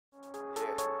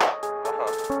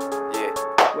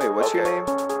What's your name?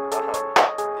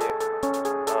 Yeah.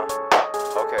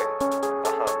 Okay.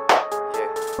 Yeah.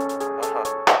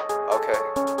 Okay.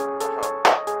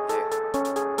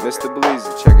 Yeah. Mr.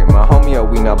 Bellizzi, check it. My homie,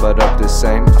 we not but up the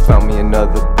same. I found me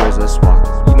another bridge, let's walk.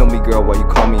 You know me, girl, why you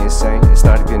call me insane? It's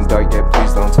not even dark yet,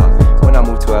 please don't talk. When I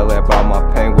move to LA, I brought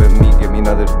my pain with me. Give me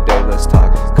another day, let's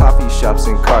talk. Coffee shops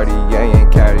in Cartier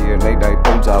and Cartier, late night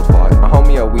booms I bought. My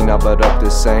homie, we not but up the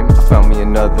same. I found me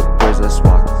another bridge, let's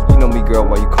walk. You know me, girl,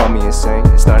 why you call me insane?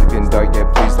 It's not even dark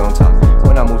yet, please don't talk.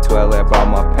 When I move to LA, I brought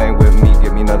my pain with me.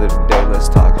 Give me another day, let's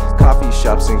talk. Coffee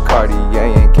shops in Cartier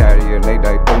and Cartier, late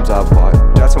night booms I bought.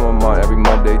 Shout to my mom every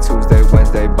Monday, Tuesday,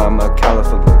 Wednesday, buy my calendar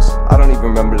for looks. I don't even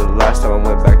remember the last time I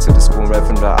went back to the school and read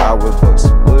from the hour books.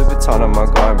 Louis Vuitton on my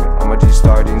garment, on my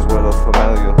G-Stardings with a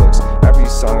familiar hooks. Every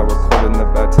song I recorded in the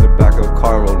back to the back of a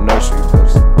car and wrote nursery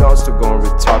books. No, I'm still going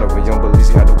retarded when young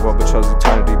Bellizzi had the world but chose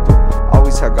eternity blue.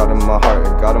 Always had God in my heart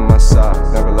and God on my side,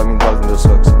 never let me lose in those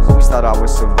hooks. Always thought I would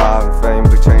survive and fame,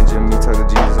 but changing me took the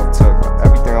Jesus I took.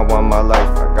 Everything I want in my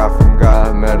life I got from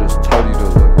God, man, I just told you to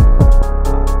look.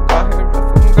 Got here right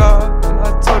from God, and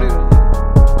I told you to look.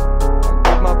 I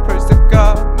give my praise to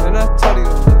God, and I told you to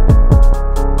look.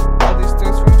 All these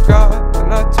things from God,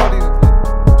 and I told you to look.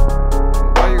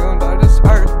 Why you gonna die this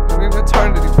earth, give me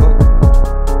eternity book.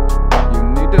 You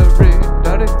need to read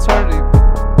that eternity book.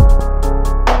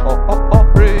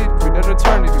 Read that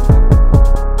eternity book.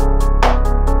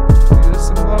 Jesus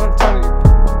in my eternity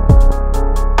book.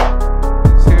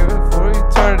 He's here for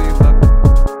eternity, look.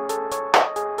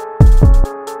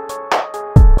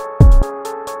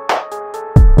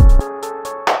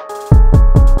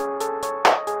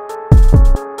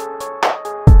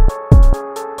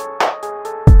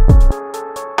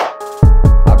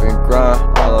 I've been grind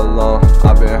all alone,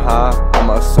 I've been high on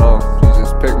my soul.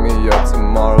 Jesus pick me up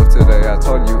tomorrow, today I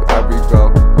told you every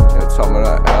go. Yeah, told me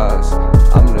to ask,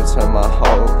 I'm gonna turn my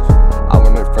hoes. I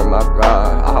wanna free my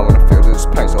bride, I wanna feel this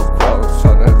pain so close. So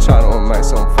then trying to make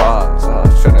some fires,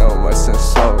 shutting on my sense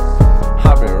so.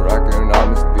 I've been rocking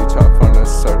on this beach, up from the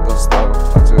circle stove.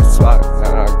 I just swag,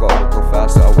 and I go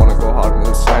faster, I wanna go hard and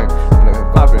insane.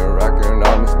 I've been rocking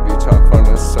on this beach, up from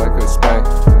the circle Spain.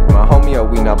 My homie,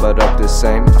 we not but up the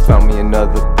same. I found me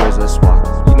another bridge, let's walk.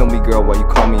 You know me, girl, why you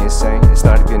call me insane? It's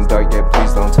not even dark yet,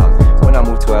 please don't talk. When I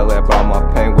move to LA, I brought my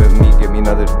pain with me. Give me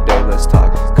another day, let's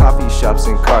talk. Coffee shops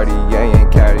in Cartier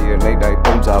and Cartier, late night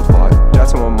booms I bought. Shout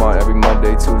to my mom every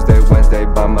Monday, Tuesday, Wednesday,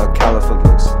 buy my calendar for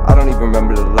looks. I don't even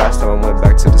remember the last time I went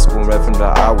back to the school and read from the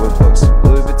hour books.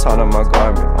 Louis Vuitton on my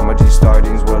garment, on my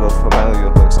G-Stardings with a familiar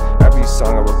hooks. Every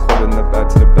song I recorded in the back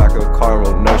to the back of a car and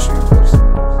wrote nursery books.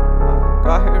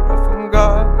 Got here right from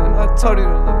God, and I told you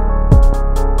to look.